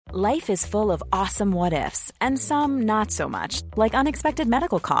Life is full of awesome what-ifs, and some not so much, like unexpected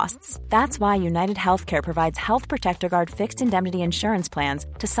medical costs. That's why United Healthcare provides Health Protector Guard fixed indemnity insurance plans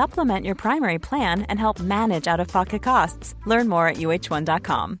to supplement your primary plan and help manage out-of-pocket costs. Learn more at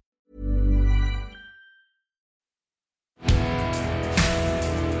uh1.com.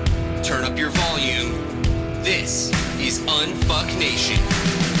 Turn up your volume. This is Unfuck Nation.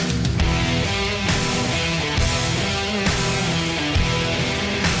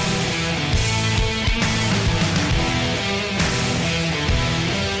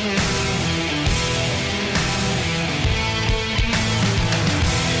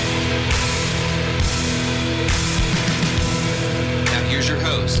 Here's your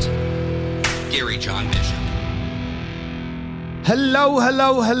host, Gary John Bishop.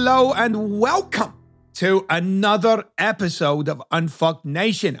 Hello, and welcome to another episode of Unfuck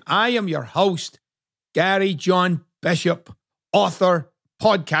Nation. I am your host, Gary John Bishop, author,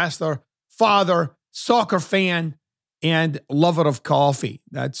 podcaster, father, soccer fan, and lover of coffee.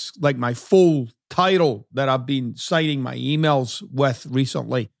 That's like my full title that I've been citing my emails with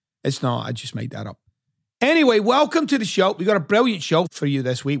recently. It's not, I just made that up. Anyway, welcome to the show. We got a brilliant show for you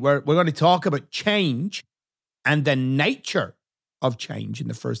this week. We're going to talk about change and the nature of change in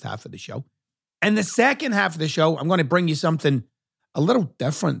the first half of the show. And the second half of the show, I'm going to bring you something a little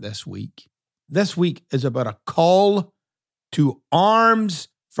different this week. This week is about a call to arms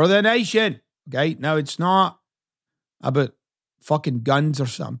for the nation. Okay? Now, it's not about fucking guns or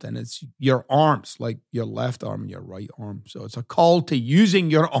something. It's your arms, like your left arm and your right arm. So it's a call to using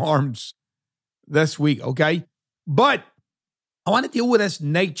your arms this week, okay? But I want to deal with this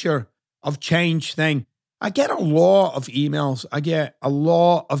nature of change thing. I get a lot of emails. I get a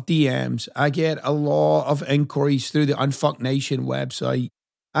lot of DMs. I get a lot of inquiries through the Unfuck Nation website.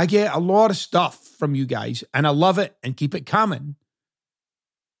 I get a lot of stuff from you guys, and I love it and keep it coming.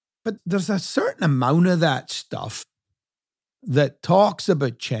 But there's a certain amount of that stuff that talks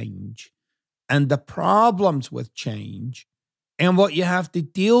about change and the problems with change and what you have to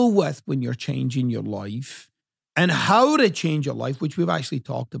deal with when you're changing your life and how to change your life, which we've actually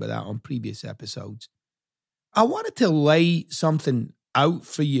talked about that on previous episodes. I wanted to lay something out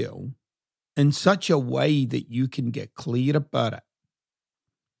for you in such a way that you can get clear about it.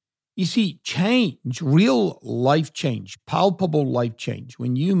 You see, change, real life change, palpable life change,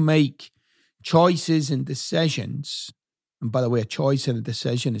 when you make choices and decisions, and by the way, a choice and a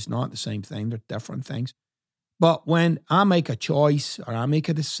decision is not the same thing, they're different things. But when I make a choice or I make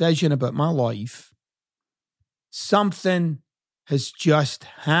a decision about my life, something has just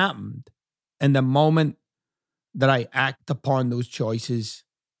happened in the moment that I act upon those choices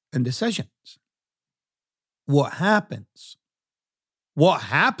and decisions. What happens? What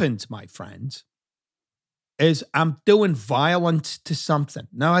happens, my friends, is I'm doing violence to something.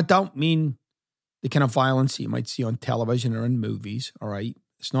 Now, I don't mean the kind of violence you might see on television or in movies, all right?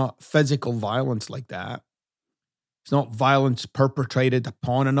 It's not physical violence like that. It's not violence perpetrated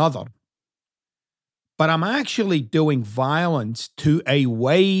upon another. But I'm actually doing violence to a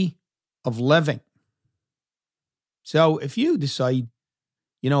way of living. So if you decide,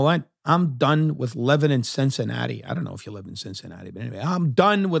 you know what, I'm done with living in Cincinnati. I don't know if you live in Cincinnati, but anyway, I'm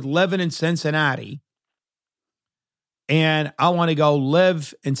done with living in Cincinnati. And I want to go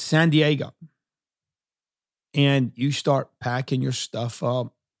live in San Diego. And you start packing your stuff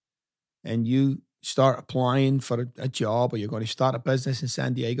up and you start applying for a job, or you're going to start a business in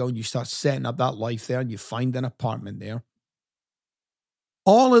San Diego and you start setting up that life there and you find an apartment there.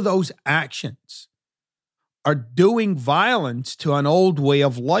 All of those actions are doing violence to an old way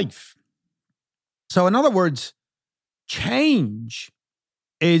of life. So in other words, change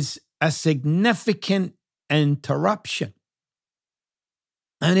is a significant interruption.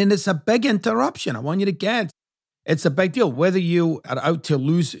 And it's a big interruption. I want you to get it's a big deal, whether you are out to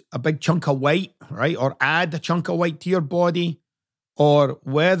lose a big chunk of weight, right? Or add a chunk of weight to your body, or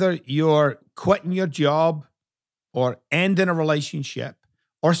whether you're quitting your job or ending a relationship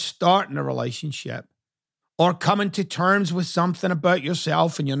or starting a relationship or coming to terms with something about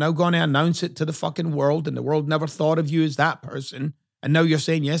yourself and you're now going to announce it to the fucking world and the world never thought of you as that person. And now you're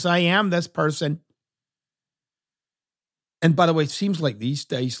saying, yes, I am this person. And by the way, it seems like these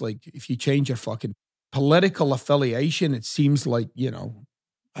days, like if you change your fucking political affiliation, it seems like, you know,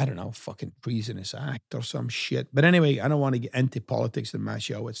 I don't know, fucking treasonous act or some shit. But anyway, I don't want to get into politics in my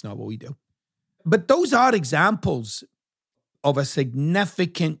show. It's not what we do. But those are examples of a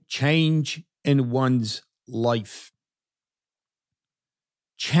significant change in one's life.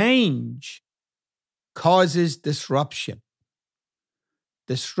 Change causes disruption.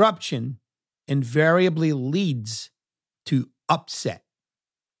 Disruption invariably leads to upset.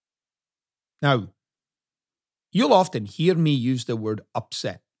 Now, you'll often hear me use the word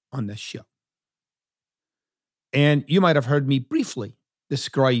upset on this show. And you might have heard me briefly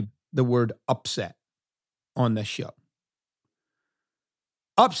describe the word upset on this show.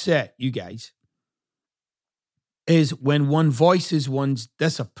 Upset, you guys, is when one voices one's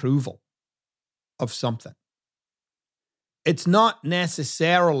disapproval of something. It's not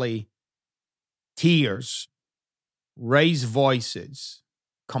necessarily tears, raised voices,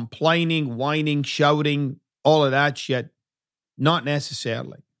 complaining, whining, shouting, all of that shit. Not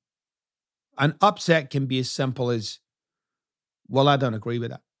necessarily. An upset can be as simple as, well, I don't agree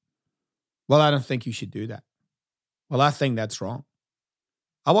with that. Well, I don't think you should do that. Well, I think that's wrong.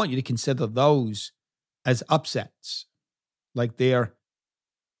 I want you to consider those as upsets, like they're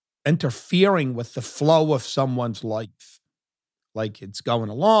interfering with the flow of someone's life. Like it's going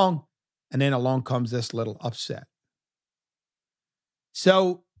along, and then along comes this little upset.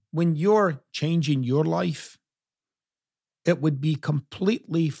 So when you're changing your life, it would be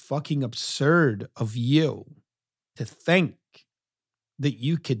completely fucking absurd of you to think that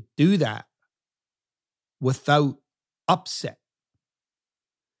you could do that without upset.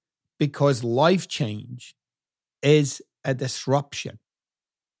 Because life change is a disruption.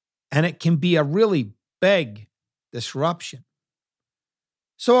 And it can be a really big disruption.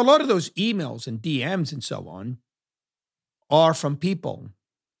 So a lot of those emails and DMs and so on are from people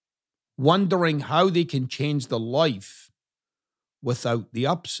wondering how they can change the life without the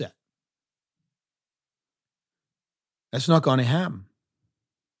upset. That's not going to happen.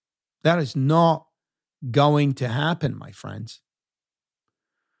 That is not going to happen, my friends.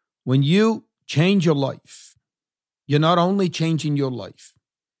 When you change your life, you're not only changing your life,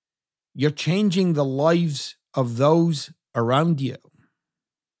 you're changing the lives of those around you.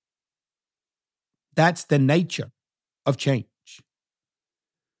 That's the nature of change.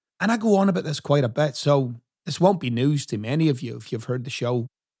 And I go on about this quite a bit, so this won't be news to many of you if you've heard the show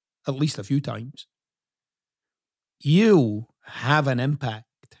at least a few times. You have an impact.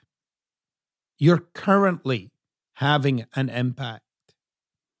 You're currently having an impact,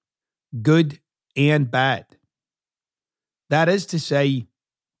 good and bad. That is to say,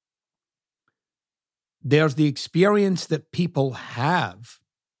 there's the experience that people have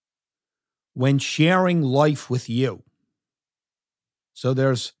when sharing life with you. So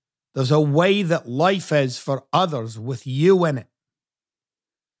there's a way that life is for others with you in it.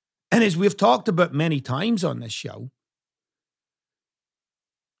 And as we've talked about many times on this show,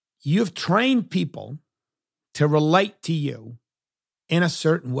 you've trained people to relate to you in a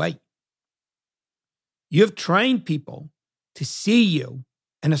certain way. You've trained people to see you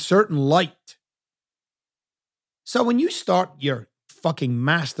in a certain light. So when you start your fucking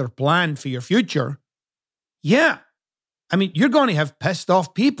master plan for your future, you're going to have pissed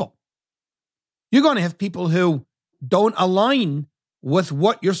off people. You're going to have people who don't align with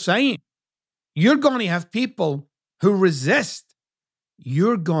what you're saying. You're going to have people who resist.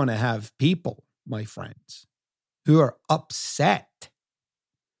 You're going to have people, my friends, who are upset.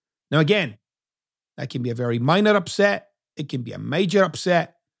 Now, again, that can be a very minor upset. It can be a major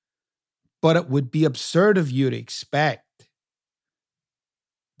upset. But it would be absurd of you to expect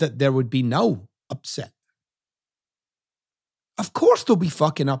that there would be no upset. Of course there'll be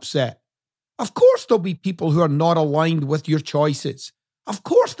fucking upset. Of course there'll be people who are not aligned with your choices. Of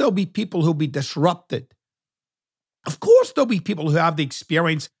course there'll be people who'll be disrupted. Of course there'll be people who have the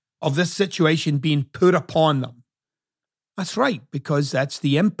experience of this situation being put upon them. That's right, because that's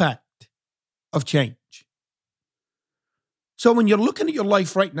the impact of change. So when you're looking at your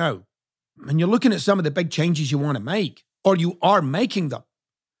life right now, and you're looking at some of the big changes you want to make, or you are making them,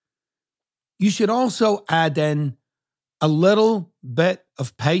 you should also add in a little bit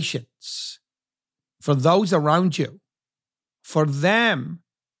of patience for those around you, for them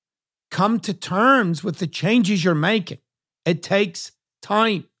come to terms with the changes you're making. It takes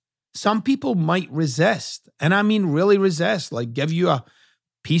time. Some people might resist, and I mean really resist, like give you a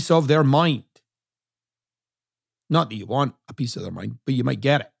piece of their mind. Not that you want a piece of their mind, but you might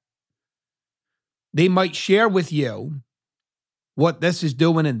get it. They might share with you what this is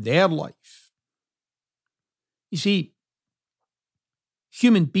doing in their life. You see,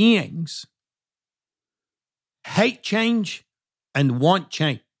 human beings hate change and want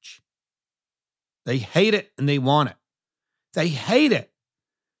change. They hate it and they want it. They hate it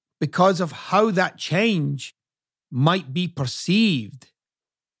because of how that change might be perceived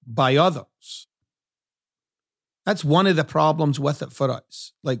by others. That's one of the problems with it for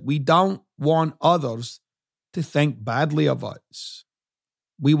us. Like, we don't want others to think badly of us.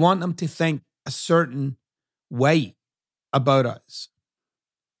 We want them to think a certain way about us.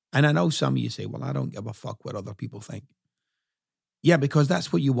 And I know some of you say, well, I don't give a fuck what other people think. Yeah, because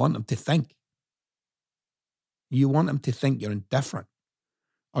that's what you want them to think. You want them to think you're indifferent,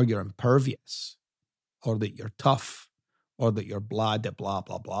 or you're impervious, or that you're tough, or that you're blah, blah,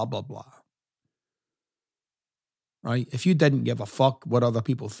 blah, blah, blah, blah. Right? If you didn't give a fuck what other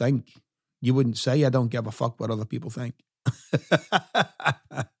people think, you wouldn't say, I don't give a fuck what other people think.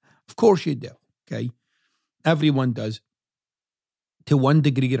 Of course you do, okay? Everyone does, to one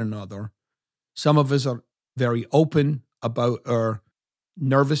degree or another. Some of us are very open about our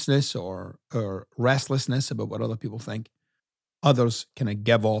nervousness or restlessness about what other people think. Others kind of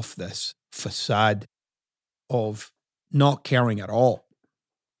give off this facade of not caring at all.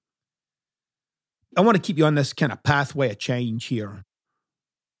 I want to keep you on this kind of pathway of change here.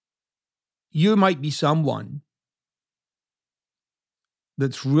 You might be someone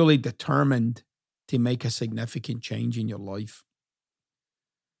that's really determined to make a significant change in your life.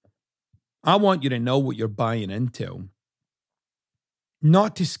 I want you to know what you're buying into,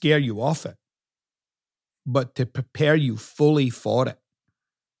 not to scare you off it, but to prepare you fully for it,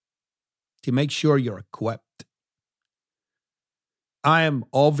 to make sure you're equipped. I am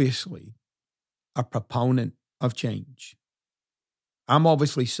obviously a proponent of change. I'm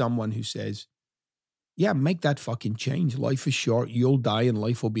obviously someone who says, yeah, make that fucking change. Life is short. You'll die and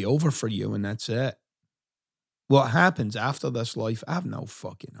life will be over for you, and that's it. What happens after this life, I have no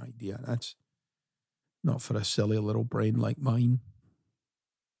fucking idea. That's not for a silly little brain like mine.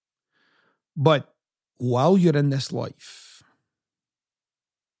 But while you're in this life,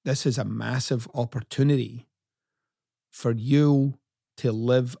 this is a massive opportunity for you to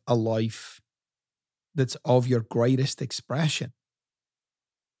live a life that's of your greatest expression.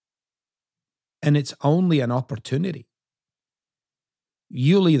 And it's only an opportunity.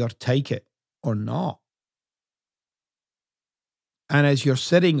 You'll either take it or not. And as you're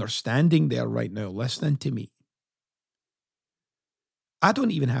sitting or standing there right now listening to me, I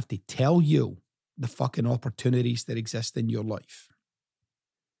don't even have to tell you the fucking opportunities that exist in your life.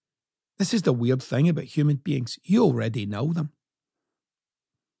 This is the weird thing about human beings. You already know them.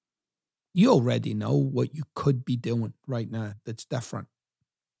 You already know what you could be doing right now that's different.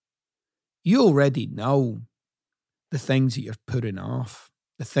 You already know the things that you're putting off,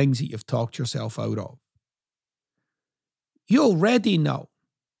 the things that you've talked yourself out of. You already know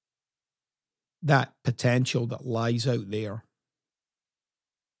that potential that lies out there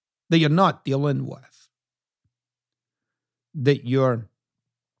that you're not dealing with, that you're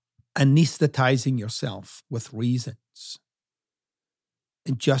anesthetizing yourself with reasons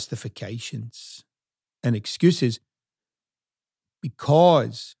and justifications and excuses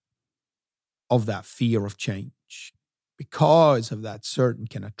because of that fear of change, because of that certain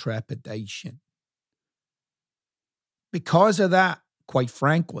kind of trepidation. Because of that, quite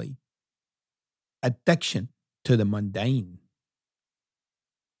frankly, addiction to the mundane.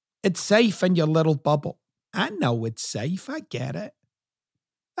 It's safe in your little bubble. I know it's safe. I get it.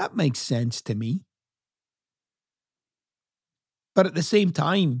 That makes sense to me. But at the same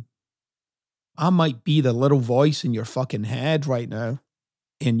time, I might be the little voice in your fucking head right now.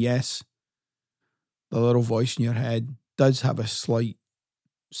 And yes, the little voice in your head does have a slight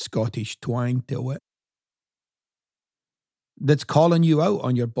Scottish twang to it. That's calling you out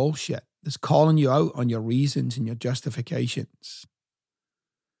on your bullshit. That's calling you out on your reasons and your justifications.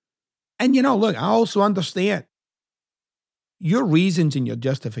 And look, I also understand your reasons and your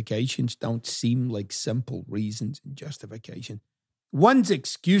justifications don't seem like simple reasons and justification. One's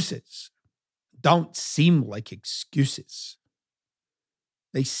excuses don't seem like excuses.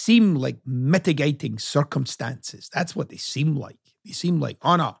 They seem like mitigating circumstances. That's what they seem like. They seem like,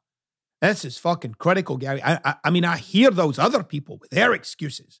 oh no, this is fucking critical, Gary. I mean, I hear those other people with their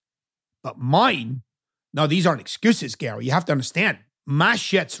excuses, but mine, no, these aren't excuses, Gary. You have to understand, my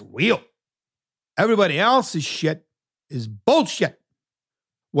shit's real. Everybody else's shit is bullshit.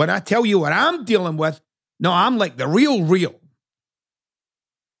 When I tell you what I'm dealing with, no, I'm like the real.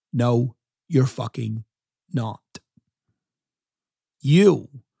 No, you're fucking not. You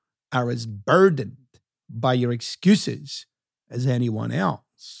are as burdened by your excuses as anyone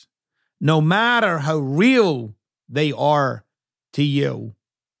else, no matter how real they are to you.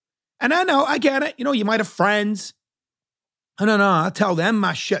 And I know, I get it. You might have friends. I tell them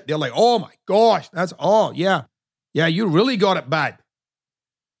my shit. They're like, oh my gosh, that's all. Yeah, you really got it bad.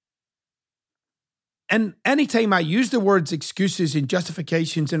 And anytime I use the words excuses and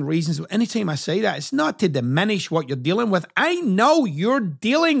justifications and reasons, anytime I say that, it's not to diminish what you're dealing with. I know you're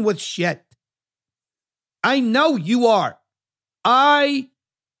dealing with shit. I know you are. I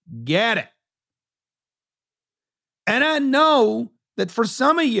get it. And I know that for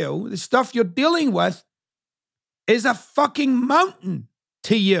some of you, the stuff you're dealing with is a fucking mountain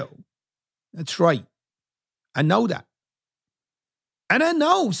to you. That's right. I know that. And I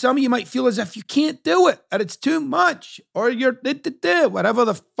know some of you might feel as if you can't do it, and it's too much, or you're whatever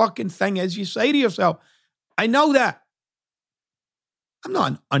the fucking thing is you say to yourself. I know that. I'm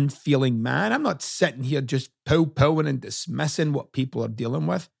not an unfeeling man. I'm not sitting here just poo-pooing and dismissing what people are dealing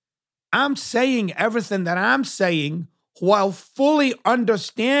with. I'm saying everything that I'm saying while fully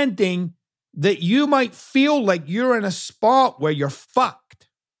understanding that you might feel like you're in a spot where you're fucked.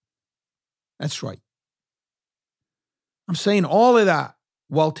 That's right. I'm saying all of that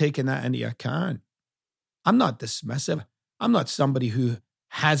while taking that into account. I'm not dismissive. I'm not somebody who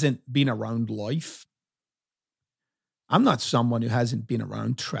hasn't been around life. I'm not someone who hasn't been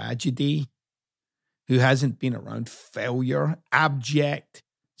around tragedy, who hasn't been around failure, abject,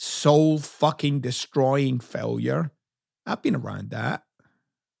 soul-fucking destroying failure. I've been around that.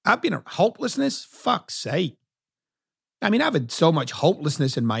 I've been around hopelessness. Fuck's sake. I mean, I've had so much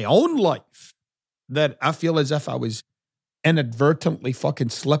hopelessness in my own life that I feel as if I was inadvertently fucking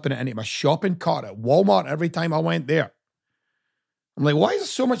slipping it into my shopping cart at Walmart every time I went there. I'm like, why is there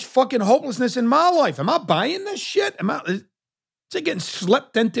so much fucking hopelessness in my life? Am I buying this shit? Is it getting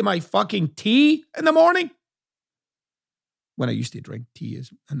slipped into my fucking tea in the morning? When I used to drink tea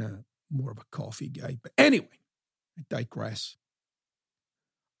and more of a coffee guy. But anyway, I digress.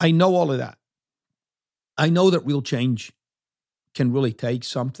 I know all of that. I know that real change can really take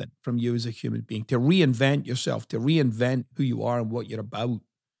something from you as a human being, to reinvent yourself, to reinvent who you are and what you're about.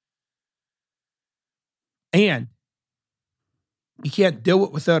 And you can't do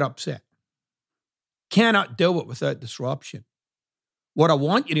it without upset. Cannot do it without disruption. What I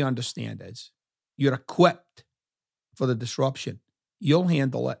want you to understand is you're equipped for the disruption. You'll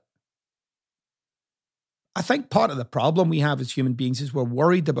handle it. I think part of the problem we have as human beings is we're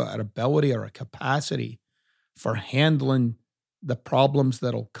worried about our ability or our capacity for handling the problems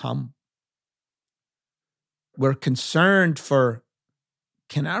that'll come. We're concerned for,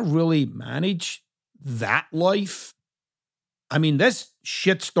 can I really manage that life? I mean, this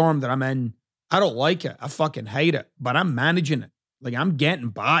shitstorm that I'm in, I don't like it. I fucking hate it, but I'm managing it. Like, I'm getting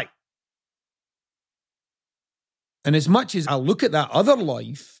by. And as much as I look at that other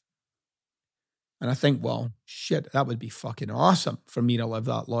life and I think, well, shit, that would be fucking awesome for me to live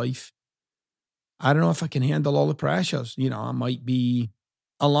that life. I don't know if I can handle all the pressures. You know, I might be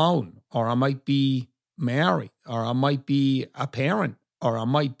alone, or I might be married, or I might be a parent, or I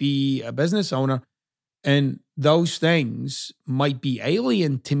might be a business owner. And those things might be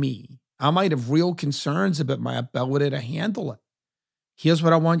alien to me. I might have real concerns about my ability to handle it. Here's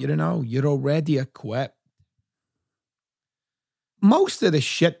what I want you to know. You're already equipped. Most of the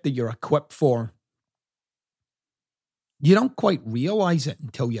shit that you're equipped for, you don't quite realize it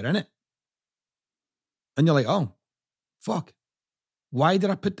until you're in it. And you're like, oh, fuck. Why did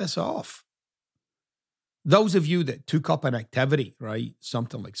I put this off? Those of you that took up an activity, right?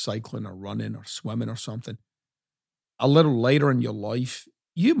 Something like cycling or running or swimming or something, a little later in your life,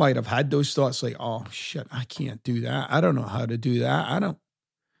 you might have had those thoughts like, oh, shit, I can't do that. I don't know how to do that.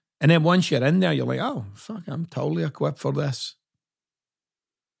 And then once you're in there, you're like, oh, fuck, I'm totally equipped for this.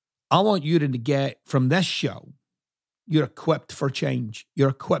 I want you to get from this show, you're equipped for change. You're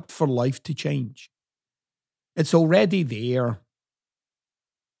equipped for life to change. It's already there.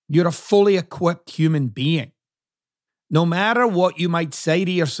 You're a fully equipped human being. No matter what you might say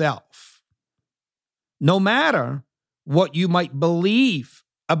to yourself, no matter what you might believe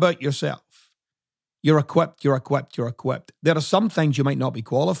about yourself, you're equipped, you're equipped, you're equipped. There are some things you might not be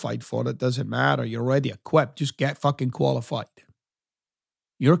qualified for. That doesn't matter. You're already equipped. Just get fucking qualified.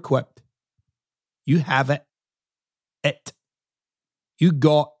 You're equipped. You have it. You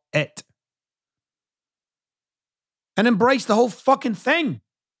got it. And embrace the whole fucking thing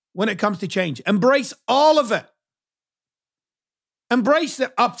when it comes to change. Embrace all of it. Embrace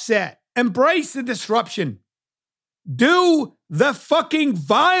the upset. Embrace the disruption. Do the fucking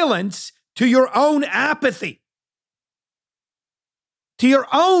violence to your own apathy, to your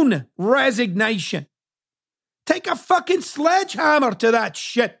own resignation. Take a fucking sledgehammer to that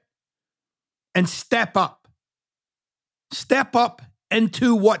shit and step up. Step up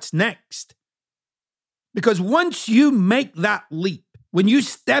into what's next. Because once you make that leap, when you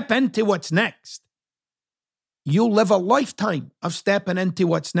step into what's next, you'll live a lifetime of stepping into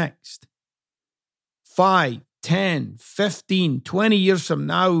what's next. 5, 10, 15, 20 years from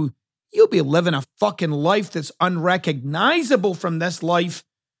now, you'll be living a fucking life that's unrecognizable from this life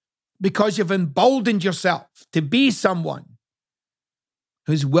because you've emboldened yourself to be someone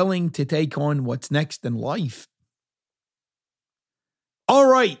who's willing to take on what's next in life. All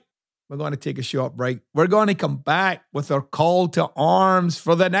right, we're going to take a short break. We're going to come back with our call to arms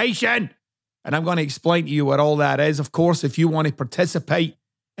for the nation. And I'm going to explain to you what all that is. Of course, if you want to participate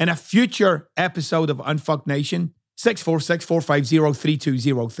in a future episode of Unfuck Nation,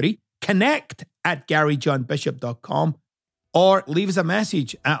 646-450-3203. Connect at GaryJohnBishop.com or leave us a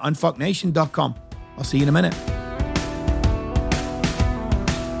message at unfucknation.com. I'll see you in a minute.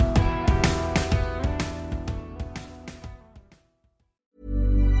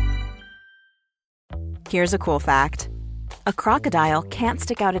 Here's a cool fact. A crocodile can't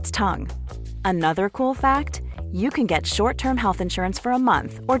stick out its tongue. Another cool fact, you can get short-term health insurance for a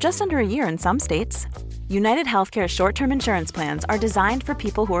month or just under a year in some states. United Healthcare short-term insurance plans are designed for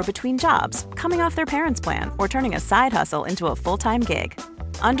people who are between jobs, coming off their parents' plan, or turning a side hustle into a full-time gig.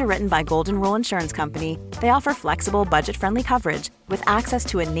 Underwritten by Golden Rule Insurance Company, they offer flexible, budget-friendly coverage with access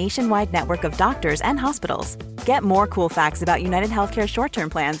to a nationwide network of doctors and hospitals. Get more cool facts about United Healthcare short-term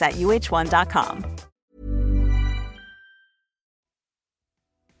plans at uh1.com.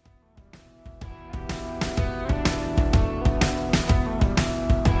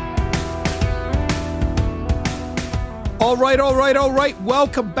 All right.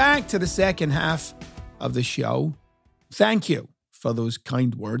 Welcome back to the second half of the show. Thank you for those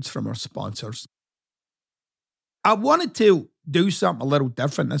kind words from our sponsors. I wanted to do something a little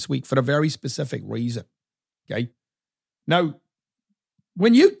different this week for a very specific reason. Okay. Now,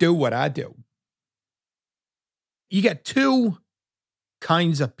 when you do what I do, you get two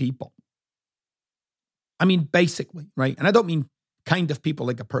kinds of people. I mean, basically, right? And I don't mean kind of people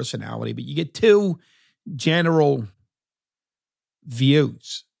like a personality, but you get two general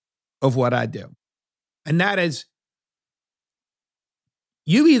views of what I do. And that is,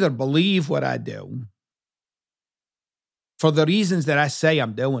 you either believe what I do for the reasons that I say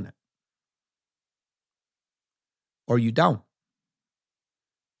I'm doing it, or you don't.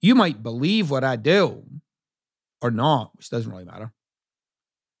 You might believe what I do or not, which doesn't really matter.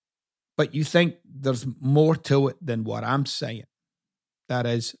 But you think there's more to it than what I'm saying. That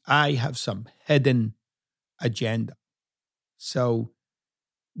is, I have some hidden agenda. So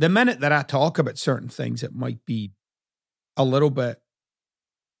the minute that I talk about certain things, it might be a little bit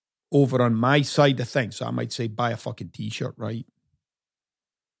over on my side of things. So I might say, buy a fucking t-shirt, right?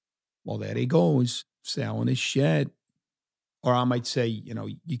 Well, there he goes, selling his shit. Or I might say,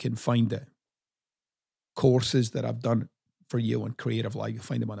 you can find the courses that I've done for you on Creative Life. You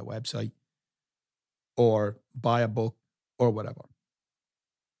find them on the website. Or buy a book or whatever.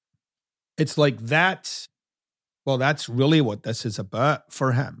 It's like that's really what this is about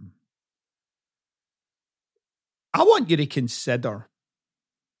for him. I want you to consider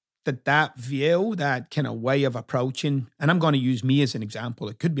that view, that kind of way of approaching, and I'm going to use me as an example,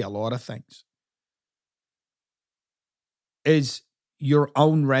 it could be a lot of things, is your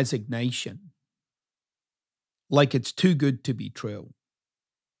own resignation. Like it's too good to be true.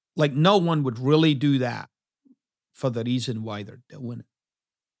 Like no one would really do that for the reason why they're doing it.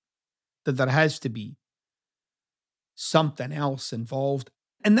 That there has to be something else involved.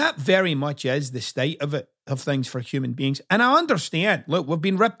 And that very much is the state of things for human beings. And I understand, look, we've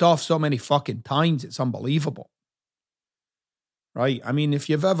been ripped off so many fucking times, it's unbelievable. Right? I mean, if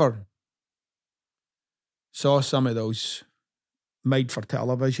you've ever saw some of those made for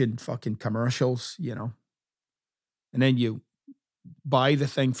television fucking commercials, and then you buy the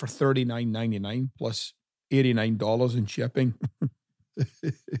thing for $39.99 plus $89 in shipping.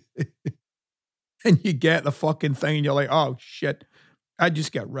 And you get the fucking thing and you're like, oh shit, I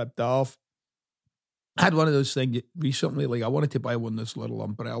just got ripped off. I had one of those things recently, like I wanted to buy one of those little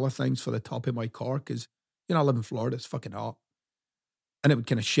umbrella things for the top of my car because, I live in Florida, it's fucking hot. And it would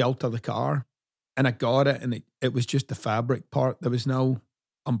kind of shelter the car. And I got it and it was just the fabric part. There was no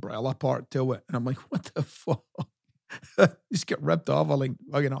umbrella part to it. And I'm like, what the fuck? Just get ripped off for like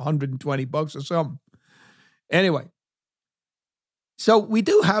fucking $120 or something. Anyway, so we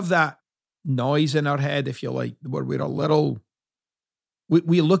do have that noise in our head, if you like, where we're a little,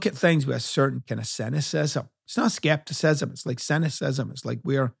 we look at things with a certain kind of cynicism. It's not skepticism, it's like cynicism. It's like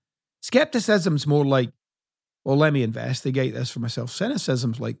skepticism's more like, well, let me investigate this for myself.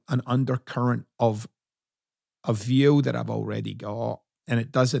 Cynicism's like an undercurrent of a view that I've already got and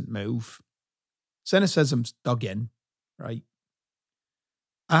it doesn't move. Cynicism's dug in, right?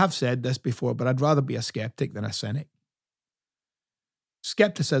 I have said this before, but I'd rather be a skeptic than a cynic.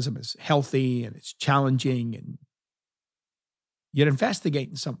 Skepticism is healthy and it's challenging and you're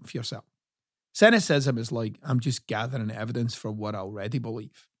investigating something for yourself. Cynicism is like, I'm just gathering evidence for what I already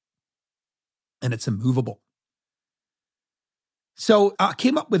believe. And it's immovable. So I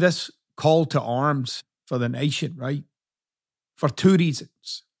came up with this call to arms for the nation, right? for two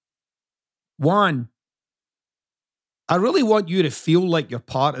reasons. One, I really want you to feel like you're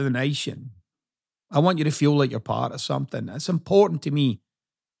part of the nation. I want you to feel like you're part of something. That's important to me.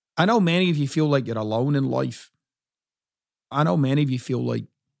 I know many of you feel like you're alone in life. I know many of you feel like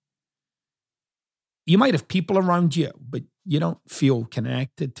you might have people around you, but you don't feel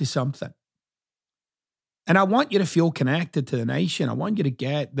connected to something. And I want you to feel connected to the nation. I want you to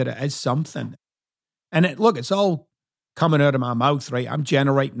get that it is something. And it's all coming out of my mouth, right? I'm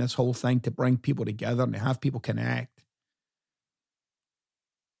generating this whole thing to bring people together and to have people connect.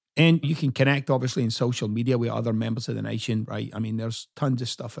 And you can connect, obviously, in social media with other members of the nation, right? I mean, there's tons of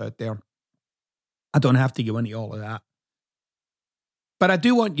stuff out there. I don't have to go into all of that. But I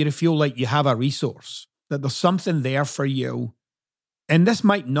do want you to feel like you have a resource, that there's something there for you. And this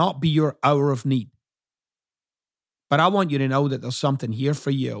might not be your hour of need. But I want you to know that there's something here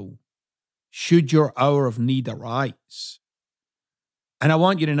for you should your hour of need arise. And I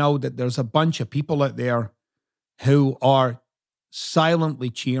want you to know that there's a bunch of people out there who are silently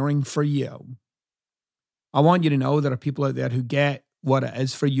cheering for you. I want you to know there are people out there who get what it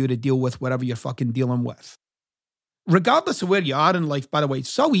is for you to deal with whatever you're fucking dealing with. Regardless of where you are in life, by the way, it's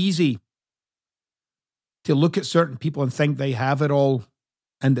so easy to look at certain people and think they have it all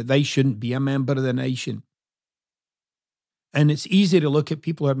and that they shouldn't be a member of the nation. And it's easy to look at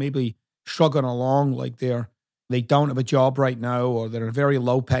people who are maybe struggling along like they don't have a job right now, or they're in a very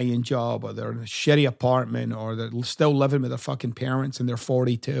low-paying job, or they're in a shitty apartment, or they're still living with their fucking parents and they're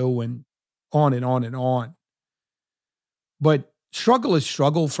 42, and on and on and on. But struggle is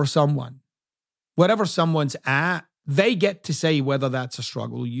struggle for someone. Whatever someone's at, they get to say whether that's a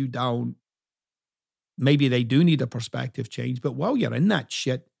struggle. You don't. Maybe they do need a perspective change, but while you're in that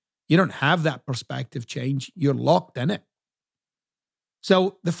shit, you don't have that perspective change. You're locked in it.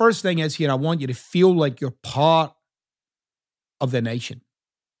 So the first thing is here, I want you to feel like you're part of the nation.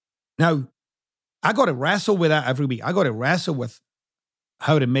 Now, I got to wrestle with that every week. I got to wrestle with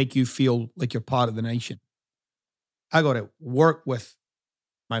how to make you feel like you're part of the nation. I got to work with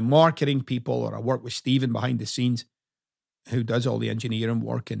my marketing people, or I work with Stephen behind the scenes, who does all the engineering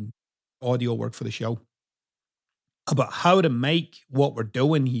work and audio work for the show, about how to make what we're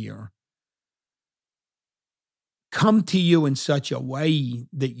doing here come to you in such a way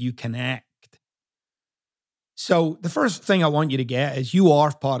that you connect. So the first thing I want you to get is you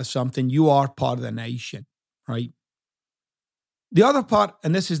are part of something. You are part of the nation, right? The other part,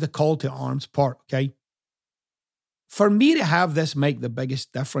 and this is the call to arms part, okay? For me to have this make the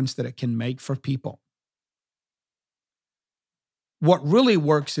biggest difference that it can make for people, what really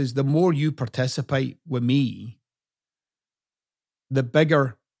works is the more you participate with me, the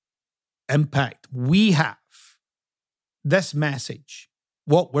bigger impact we have. This message,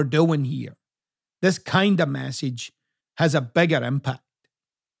 what we're doing here, this kind of message has a bigger impact.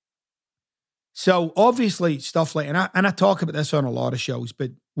 So obviously stuff like, and I talk about this on a lot of shows,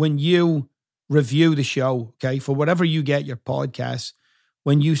 but when you review the show, okay, for whatever you get your podcasts,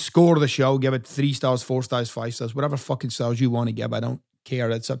 when you score the show, give it 3 stars, 4 stars, 5 stars, whatever fucking stars you want to give. I don't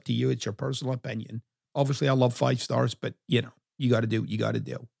care. It's up to you. It's your personal opinion. Obviously I love 5 stars, but you got to do what you got to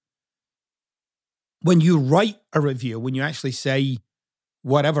do. When you write a review, when you actually say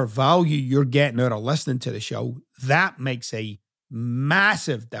whatever value you're getting out of listening to the show, that makes a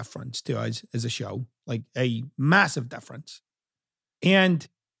massive difference to us as a show, like a massive difference. And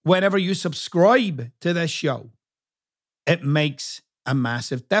whenever you subscribe to this show, it makes a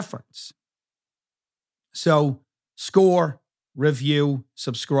massive difference. So score, review,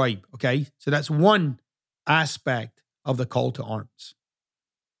 subscribe, okay? So that's one aspect of the call to arms.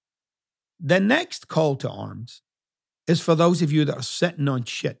 The next call to arms is for those of you that are sitting on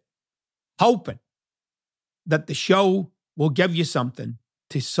shit, hoping that the show will give you something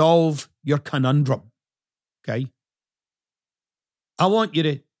to solve your conundrum, okay? I want you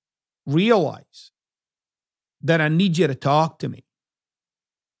to realize that I need you to talk to me.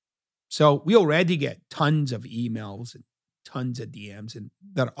 So we already get tons of emails and tons of DMs, and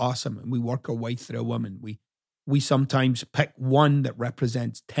they're awesome, and we work our way through them, and we sometimes pick one that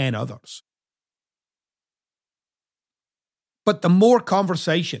represents 10 others. But the more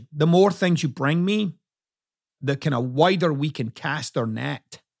conversation, the more things you bring me, the kind of wider we can cast our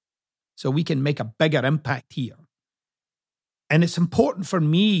net so we can make a bigger impact here. And it's important for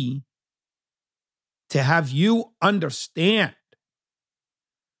me to have you understand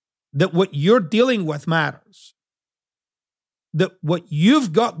that what you're dealing with matters, that what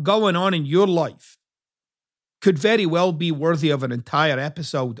you've got going on in your life could very well be worthy of an entire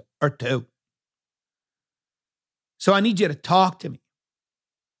episode or two. So I need you to talk to me.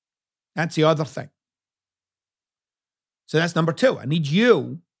 That's the other thing. So that's number 2. I need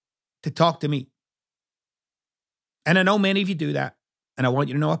you to talk to me. And I know many of you do that. And I want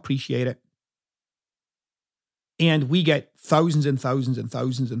you to know I appreciate it. And we get thousands and thousands and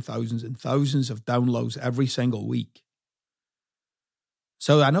thousands and thousands and thousands of downloads every single week.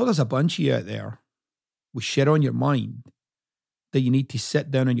 So I know there's a bunch of you out there with shit on your mind that you need to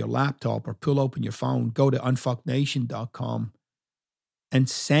sit down on your laptop or pull open your phone, go to unfucknation.com and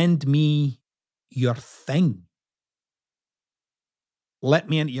send me your thing. Let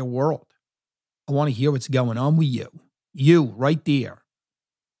me into your world. I want to hear what's going on with you. You, right there.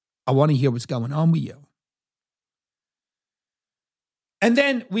 I want to hear what's going on with you. And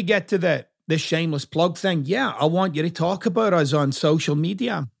then we get to the shameless plug thing. Yeah, I want you to talk about us on social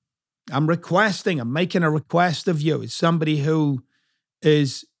media. I'm making a request of you as somebody who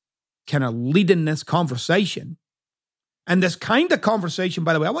is kind of leading this conversation. And this kind of conversation,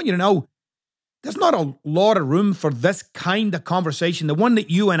 by the way, I want you to know, there's not a lot of room for this kind of conversation, the one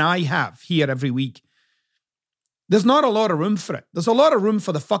that you and I have here every week. There's not a lot of room for it. There's a lot of room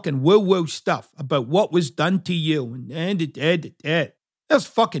for the fucking woo-woo stuff about what was done to you. And there's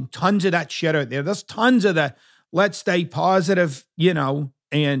fucking tons of that shit out there. There's tons of the let's stay positive,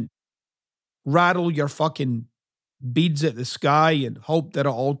 and rattle your fucking beads at the sky and hope that it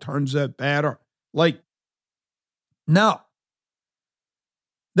all turns out better. No.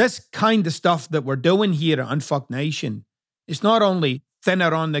 This kind of stuff that we're doing here at Unfuck Nation is not only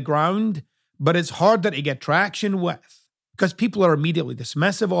thinner on the ground, but it's harder to get traction with because people are immediately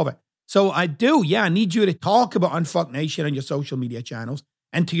dismissive of it. So I need you to talk about Unfuck Nation on your social media channels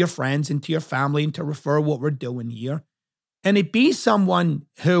and to your friends and to your family and to refer what we're doing here. And it be someone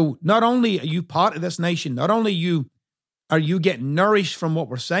who not only are you part of this nation, not only are you getting nourished from what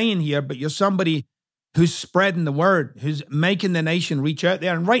we're saying here, but you're somebody who's spreading the word, who's making the nation reach out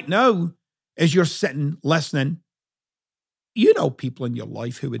there. And right now, as you're sitting listening, you know people in your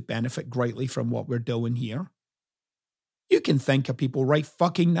life who would benefit greatly from what we're doing here. You can think of people right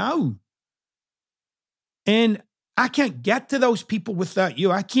fucking now. And I can't get to those people without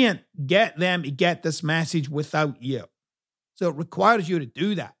you. I can't get them to get this message without you. So it requires you to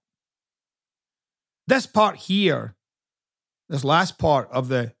do that. This part here, this last part of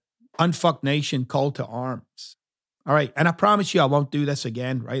the Unfuck Nation call to arms. All right. And I promise you I won't do this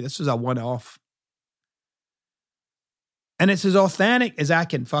again, right? This is a one-off. And it's as authentic as I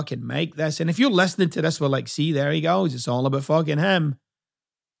can fucking make this. And if you're listening to this, we're see, there he goes. It's all about fucking him.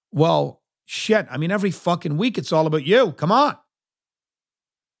 Well, shit. I mean, every fucking week it's all about you. Come on.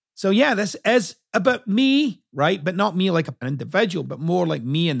 So yeah, this is about me, right? But not me like an individual, but more like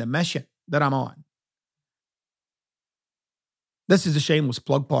me and the mission that I'm on. This is the shameless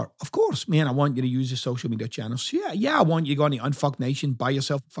plug part. Of course, man, I want you to use your social media channels. Yeah, I want you to go on the Unfuck Nation, buy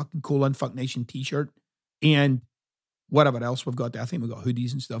yourself a fucking cool Unfuck Nation t-shirt and whatever else we've got there. I think we've got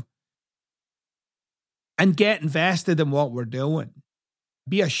hoodies and stuff. And get invested in what we're doing.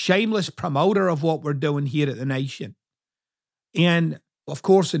 Be a shameless promoter of what we're doing here at the Nation. And of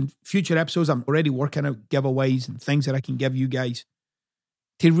course, in future episodes, I'm already working out giveaways and things that I can give you guys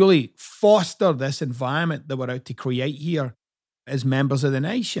to really foster this environment that we're out to create here as members of the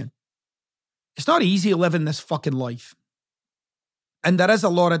nation. It's not easy living this fucking life. And there is a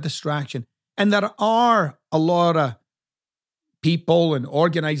lot of distraction. And there are a lot of people and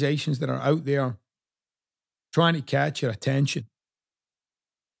organizations that are out there trying to catch your attention.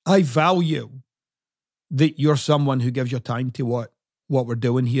 I value that you're someone who gives your time to what we're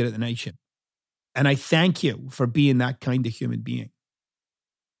doing here at the Nation. And I thank you for being that kind of human being.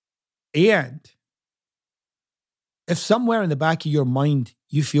 And if somewhere in the back of your mind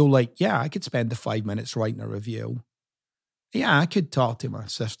you feel like, yeah, I could spend the 5 minutes writing a review. Yeah, I could talk to my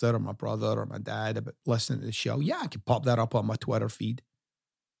sister or my brother or my dad about listening to the show. Yeah, I could pop that up on my Twitter feed.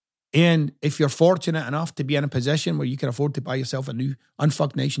 And if you're fortunate enough to be in a position where you can afford to buy yourself a new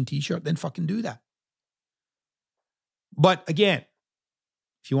Unfuck Nation t-shirt, then fucking do that. But again,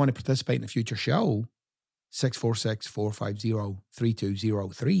 if you want to participate in a future show,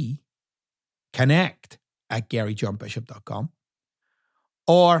 646-450-3203, connect at GaryJohnBishop.com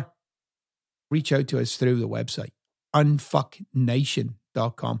or reach out to us through the website,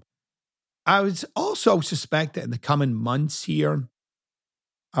 unfucknation.com. I would also suspect that in the coming months here,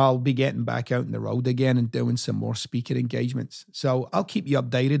 I'll be getting back out on the road again and doing some more speaking engagements. So I'll keep you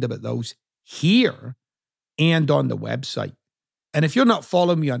updated about those here and on the website. And if you're not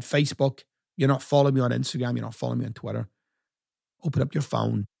following me on Facebook, you're not following me on Instagram, you're not following me on Twitter, open up your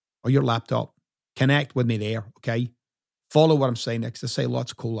phone or your laptop, connect with me there, okay? Follow what I'm saying next. I say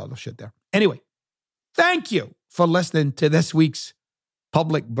lots of cool other shit there. Anyway, thank you for listening to this week's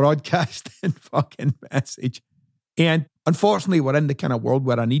public broadcast and fucking message. And Unfortunately, we're in the kind of world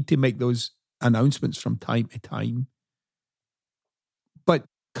where I need to make those announcements from time to time. But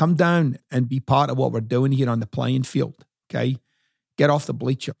come down and be part of what we're doing here on the playing field, okay? Get off the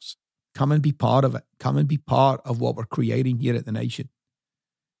bleachers. Come and be part of it. Come and be part of what we're creating here at The Nation.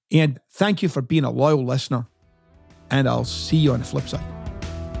 And thank you for being a loyal listener. And I'll see you on the flip side.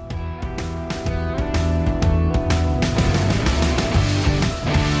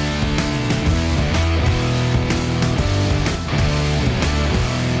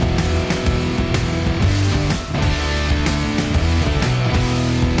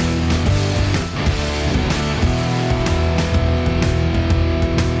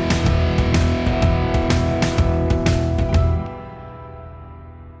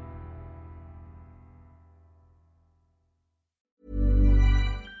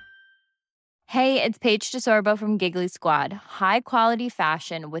 Hey, it's Paige DeSorbo from Giggly Squad. High quality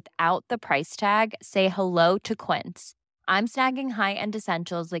fashion without the price tag. Say hello to Quince. I'm snagging high-end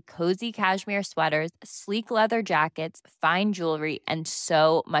essentials like cozy cashmere sweaters, sleek leather jackets, fine jewelry, and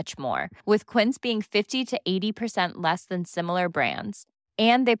so much more. With Quince being 50 to 80% less than similar brands.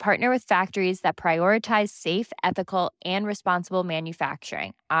 And they partner with factories that prioritize safe, ethical, and responsible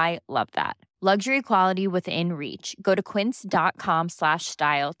manufacturing. I love that. Luxury quality within reach. Go to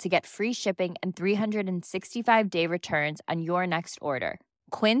quince.com/style to get free shipping and 365-day returns on your next order.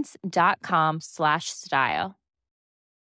 Quince.com/style.